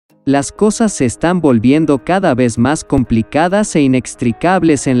Las cosas se están volviendo cada vez más complicadas e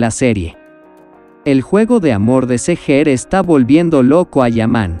inextricables en la serie. El juego de amor de Seher está volviendo loco a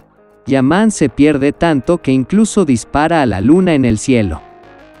Yaman. Yaman se pierde tanto que incluso dispara a la luna en el cielo.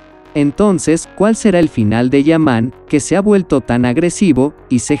 Entonces, ¿cuál será el final de Yaman, que se ha vuelto tan agresivo,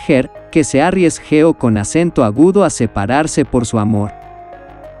 y Seher, que se arriesgó con acento agudo a separarse por su amor?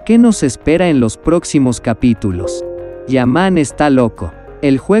 ¿Qué nos espera en los próximos capítulos? Yaman está loco.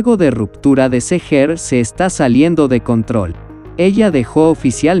 El juego de ruptura de Seher se está saliendo de control. Ella dejó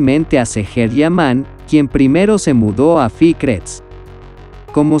oficialmente a Seher Yaman, quien primero se mudó a Fikret.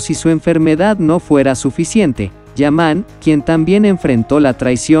 Como si su enfermedad no fuera suficiente, Yaman, quien también enfrentó la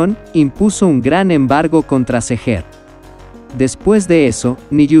traición, impuso un gran embargo contra Seher. Después de eso,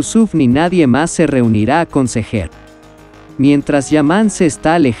 ni Yusuf ni nadie más se reunirá con Seher. Mientras Yaman se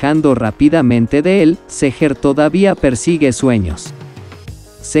está alejando rápidamente de él, Seher todavía persigue sueños.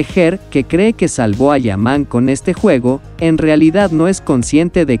 Seher, que cree que salvó a Yaman con este juego, en realidad no es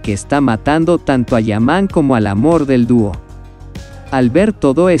consciente de que está matando tanto a Yaman como al amor del dúo. Al ver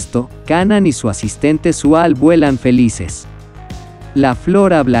todo esto, Kanan y su asistente Sual vuelan felices. La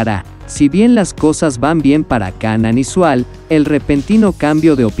flor hablará. Si bien las cosas van bien para Kanan y Sual, el repentino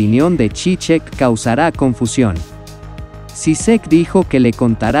cambio de opinión de Çiçek causará confusión. Çiçek dijo que le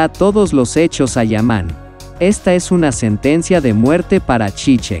contará todos los hechos a Yaman. Esta es una sentencia de muerte para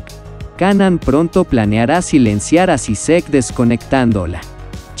Çiçek. Kanan pronto planeará silenciar a Çiçek desconectándola.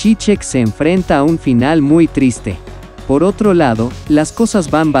 Çiçek se enfrenta a un final muy triste. Por otro lado, las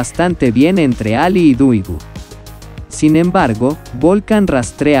cosas van bastante bien entre Ali y Duygu. Sin embargo, Volkan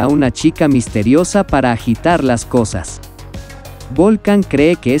rastrea a una chica misteriosa para agitar las cosas. Volkan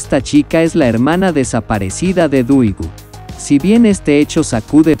cree que esta chica es la hermana desaparecida de Duygu. Si bien este hecho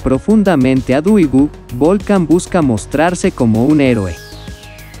sacude profundamente a Duygu, Volkan busca mostrarse como un héroe.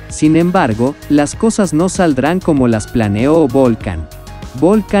 Sin embargo, las cosas no saldrán como las planeó Volkan.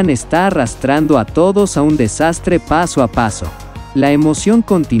 Volkan está arrastrando a todos a un desastre paso a paso. La emoción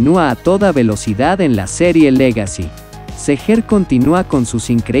continúa a toda velocidad en la serie Legacy. Seher continúa con sus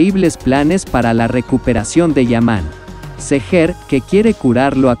increíbles planes para la recuperación de Yaman. Seher, que quiere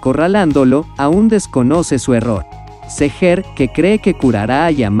curarlo acorralándolo, aún desconoce su error. Seher, que cree que curará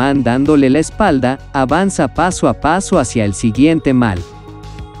a Yaman dándole la espalda, avanza paso a paso hacia el siguiente mal.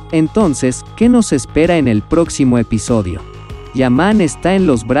 Entonces, ¿qué nos espera en el próximo episodio? Yaman está en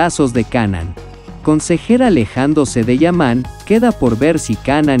los brazos de Kanan. Con Seher alejándose de Yaman, queda por ver si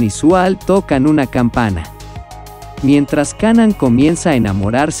Kanan y Sual tocan una campana. Mientras Kanan comienza a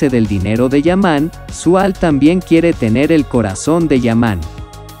enamorarse del dinero de Yaman, Sual también quiere tener el corazón de Yaman.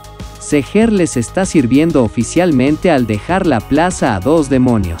 Seher les está sirviendo oficialmente al dejar la plaza a dos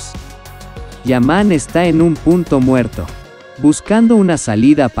demonios. Yaman está en un punto muerto. Buscando una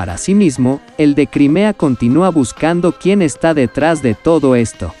salida para sí mismo, el de Crimea continúa buscando quién está detrás de todo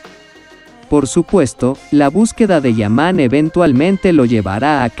esto. Por supuesto, la búsqueda de Yaman eventualmente lo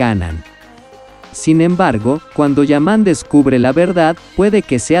llevará a Kanan. Sin embargo, cuando Yaman descubre la verdad, puede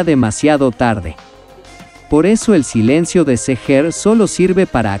que sea demasiado tarde. Por eso el silencio de Seher solo sirve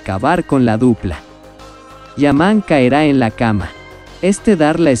para acabar con la dupla. Yaman caerá en la cama.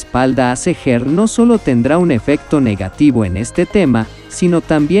 Dar la espalda a Seher no solo tendrá un efecto negativo en este tema, sino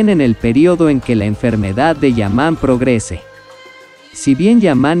también en el periodo en que la enfermedad de Yaman progrese. Si bien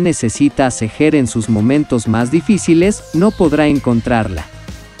Yaman necesita a Seher en sus momentos más difíciles, no podrá encontrarla.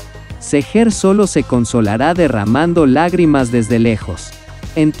 Seher solo se consolará derramando lágrimas desde lejos.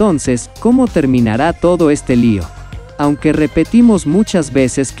 Entonces, ¿cómo terminará todo este lío? Aunque repetimos muchas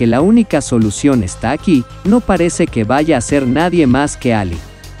veces que la única solución está aquí, no parece que vaya a ser nadie más que Ali.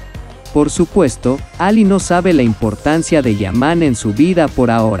 Por supuesto, Ali no sabe la importancia de Yaman en su vida por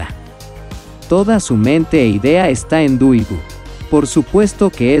ahora. Toda su mente e idea está en Duygu. Por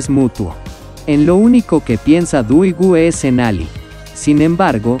supuesto que es mutuo. En lo único que piensa Duygu es en Ali. Sin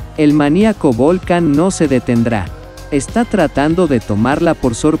embargo, el maníaco Volkan no se detendrá. Está tratando de tomarla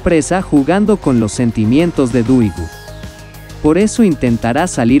por sorpresa jugando con los sentimientos de Duygu. Por eso intentará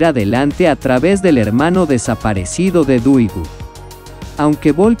salir adelante a través del hermano desaparecido de Duygu.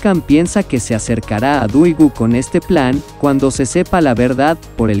 Aunque Volkan piensa que se acercará a Duygu con este plan, cuando se sepa la verdad,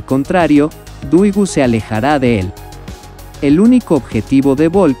 por el contrario, Duygu se alejará de él. El único objetivo de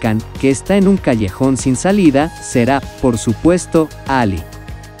Volkan, que está en un callejón sin salida, será, por supuesto, Ali.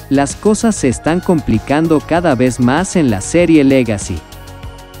 Las cosas se están complicando cada vez más en la serie Legacy.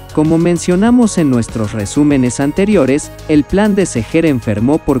 Como mencionamos en nuestros resúmenes anteriores, el plan de Seher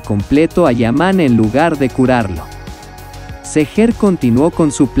enfermó por completo a Yaman en lugar de curarlo. Seher continuó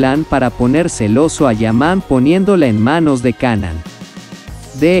con su plan para poner celoso a Yaman poniéndola en manos de Kanan.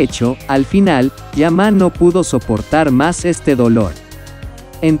 De hecho, al final, Yaman no pudo soportar más este dolor.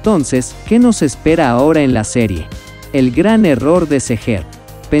 Entonces, ¿qué nos espera ahora en la serie? El gran error de Seher.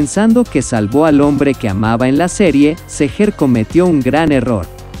 Pensando que salvó al hombre que amaba en la serie, Seher cometió un gran error.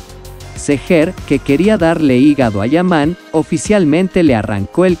 Seher, que quería darle hígado a Yaman, oficialmente le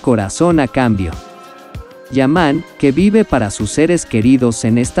arrancó el corazón a cambio. Yaman, que vive para sus seres queridos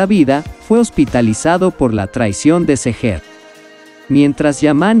en esta vida, fue hospitalizado por la traición de Seher. Mientras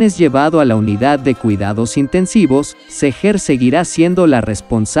Yaman es llevado a la unidad de cuidados intensivos, Seher seguirá siendo la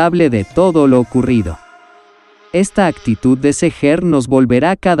responsable de todo lo ocurrido. Esta actitud de Seher nos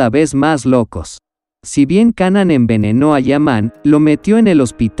volverá cada vez más locos. Si bien Canan envenenó a Yaman, lo metió en el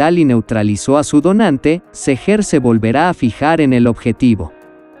hospital y neutralizó a su donante, Seher se volverá a fijar en el objetivo.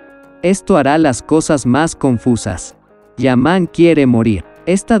 Esto hará las cosas más confusas. Yaman quiere morir.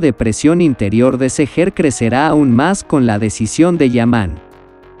 Esta depresión interior de Seher crecerá aún más con la decisión de Yaman.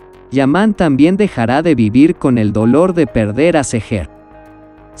 Yaman también dejará de vivir con el dolor de perder a Seher.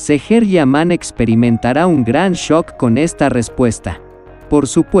 Seher y Yaman experimentará un gran shock con esta respuesta. Por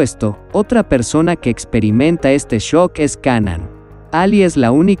supuesto, otra persona que experimenta este shock es Canan. Ali es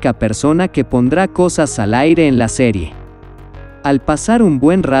la única persona que pondrá cosas al aire en la serie. Al pasar un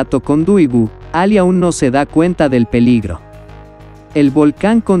buen rato con Duygu, Ali aún no se da cuenta del peligro. El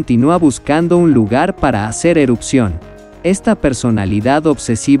volcán continúa buscando un lugar para hacer erupción. Esta personalidad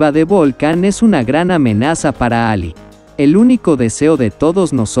obsesiva de Volkan es una gran amenaza para Ali. El único deseo de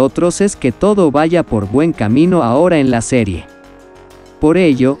todos nosotros es que todo vaya por buen camino ahora en la serie. Por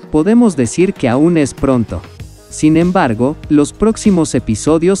ello, podemos decir que aún es pronto. Sin embargo, los próximos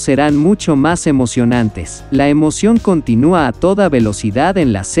episodios serán mucho más emocionantes. La emoción continúa a toda velocidad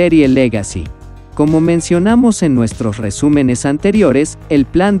en la serie Legacy. Como mencionamos en nuestros resúmenes anteriores, el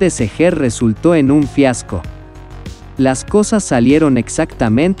plan de Seher resultó en un fiasco. Las cosas salieron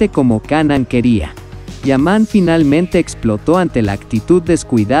exactamente como Canan quería. Yaman finalmente explotó ante la actitud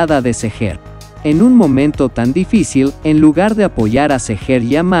descuidada de Seher. En un momento tan difícil, en lugar de apoyar a Seher,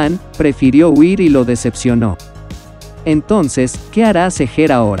 Yaman prefirió huir y lo decepcionó. Entonces, ¿qué hará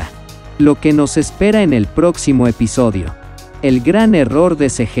Seher ahora? Lo que nos espera en el próximo episodio. El gran error de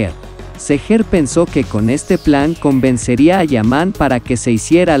Seher. Seher pensó que con este plan convencería a Yaman para que se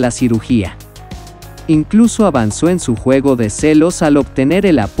hiciera la cirugía. Incluso avanzó en su juego de celos al obtener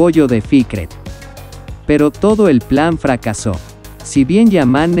el apoyo de Fikret. Pero todo el plan fracasó. Si bien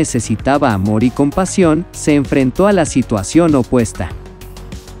Yaman necesitaba amor y compasión, se enfrentó a la situación opuesta.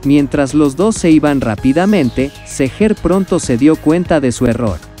 Mientras los dos se iban rápidamente, Seher pronto se dio cuenta de su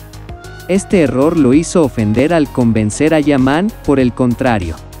error. Este error lo hizo ofender al convencer a Yaman, por el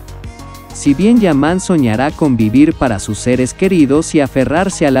contrario. Si bien Yaman soñará con vivir para sus seres queridos y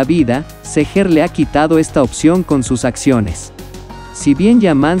aferrarse a la vida, Seher le ha quitado esta opción con sus acciones. Si bien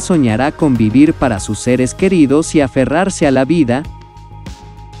Yaman soñará con vivir para sus seres queridos y aferrarse a la vida,